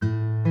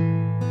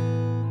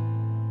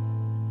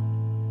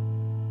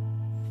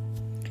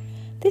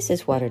This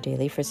is Water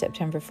Daily for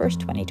September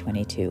 1st,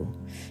 2022.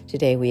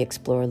 Today we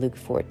explore Luke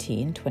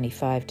 14,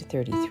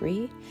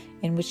 25-33,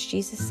 in which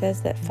Jesus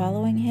says that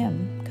following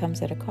him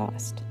comes at a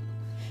cost.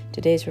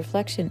 Today's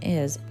reflection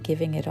is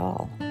giving it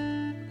all.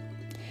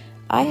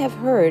 I have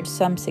heard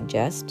some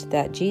suggest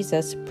that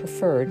Jesus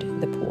preferred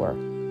the poor.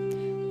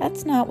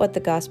 That's not what the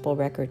gospel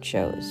record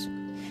shows.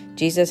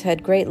 Jesus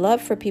had great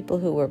love for people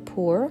who were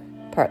poor,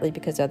 partly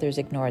because others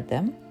ignored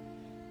them,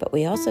 but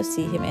we also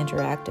see him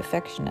interact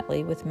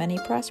affectionately with many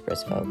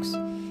prosperous folks,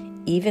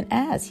 even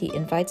as he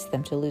invites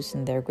them to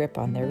loosen their grip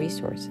on their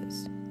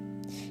resources.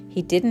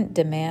 He didn't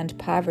demand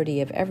poverty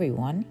of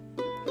everyone,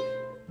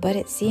 but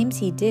it seems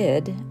he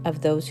did of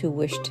those who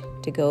wished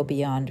to go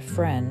beyond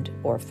friend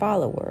or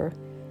follower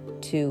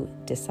to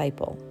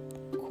disciple.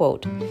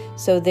 Quote,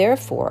 "So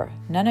therefore,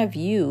 none of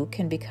you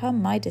can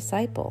become my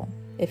disciple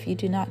if you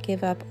do not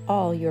give up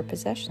all your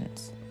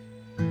possessions."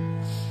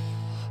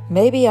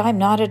 Maybe I'm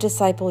not a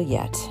disciple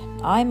yet.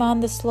 I'm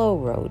on the slow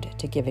road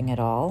to giving it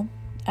all,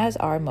 as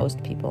are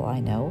most people I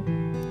know.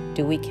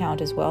 Do we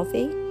count as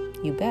wealthy?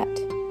 You bet.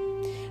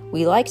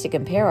 We like to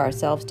compare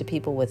ourselves to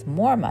people with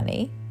more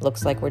money.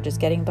 Looks like we're just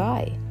getting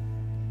by.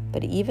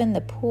 But even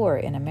the poor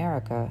in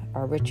America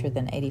are richer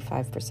than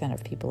 85%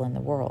 of people in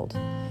the world,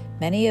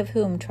 many of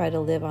whom try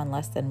to live on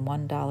less than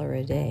 $1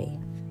 a day.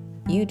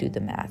 You do the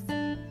math.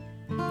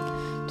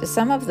 To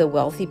some of the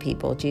wealthy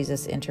people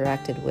Jesus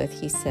interacted with,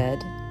 he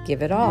said,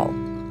 "Give it all."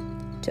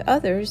 To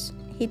others,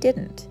 he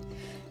didn't.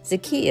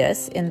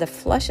 Zacchaeus, in the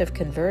flush of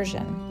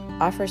conversion,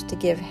 offers to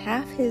give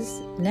half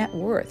his net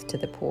worth to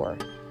the poor.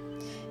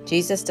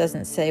 Jesus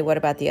doesn't say, "What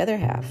about the other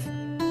half?"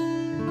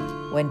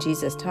 When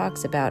Jesus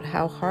talks about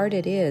how hard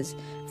it is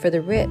for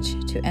the rich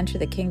to enter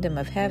the kingdom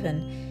of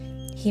heaven,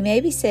 he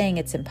may be saying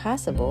it's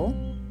impossible,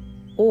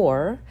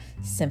 or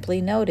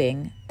simply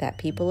noting that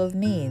people of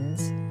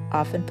means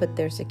often put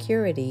their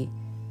security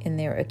in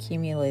their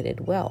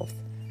accumulated wealth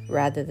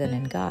rather than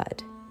in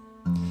God.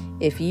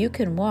 If you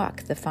can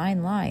walk the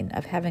fine line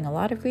of having a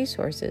lot of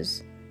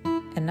resources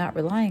and not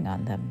relying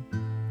on them,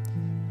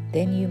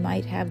 then you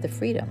might have the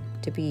freedom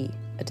to be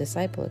a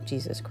disciple of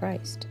Jesus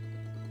Christ.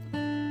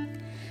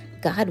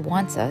 God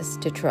wants us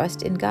to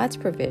trust in God's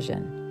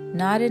provision,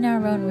 not in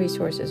our own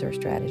resources or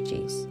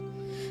strategies.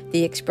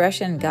 The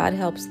expression "God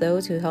helps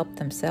those who help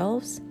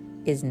themselves"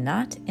 is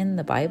not in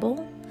the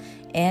Bible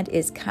and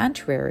is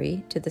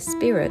contrary to the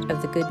spirit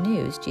of the good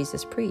news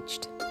Jesus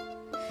preached.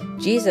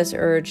 Jesus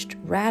urged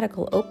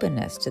radical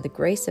openness to the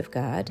grace of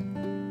God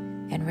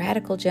and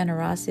radical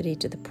generosity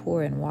to the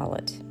poor in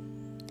wallet.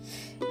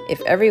 If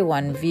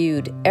everyone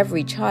viewed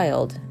every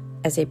child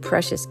as a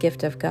precious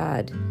gift of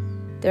God,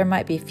 there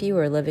might be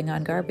fewer living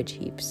on garbage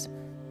heaps.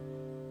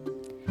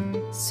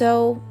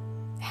 So,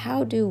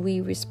 how do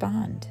we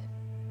respond?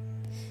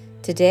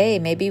 Today,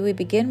 maybe we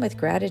begin with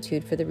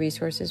gratitude for the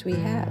resources we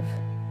have.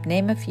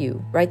 Name a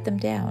few, write them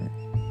down.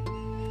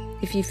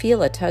 If you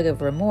feel a tug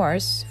of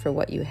remorse for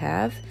what you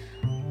have,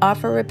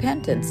 offer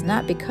repentance,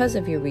 not because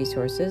of your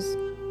resources,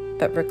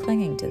 but for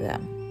clinging to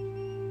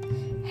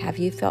them. Have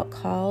you felt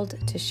called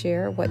to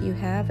share what you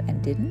have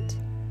and didn't?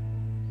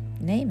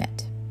 Name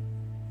it.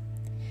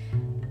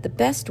 The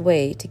best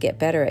way to get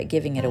better at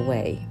giving it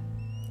away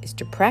is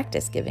to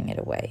practice giving it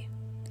away.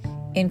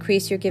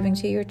 Increase your giving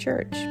to your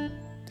church.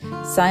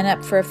 Sign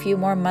up for a few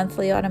more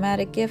monthly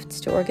automatic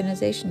gifts to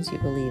organizations you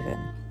believe in.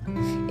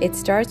 It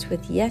starts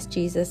with, "Yes,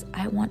 Jesus,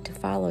 I want to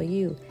follow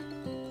you.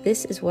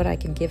 This is what I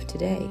can give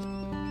today."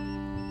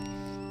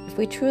 If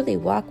we truly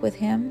walk with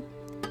him,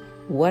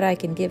 what I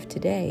can give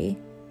today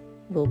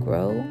will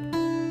grow,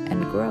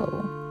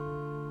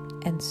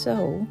 and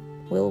so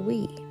will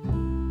we.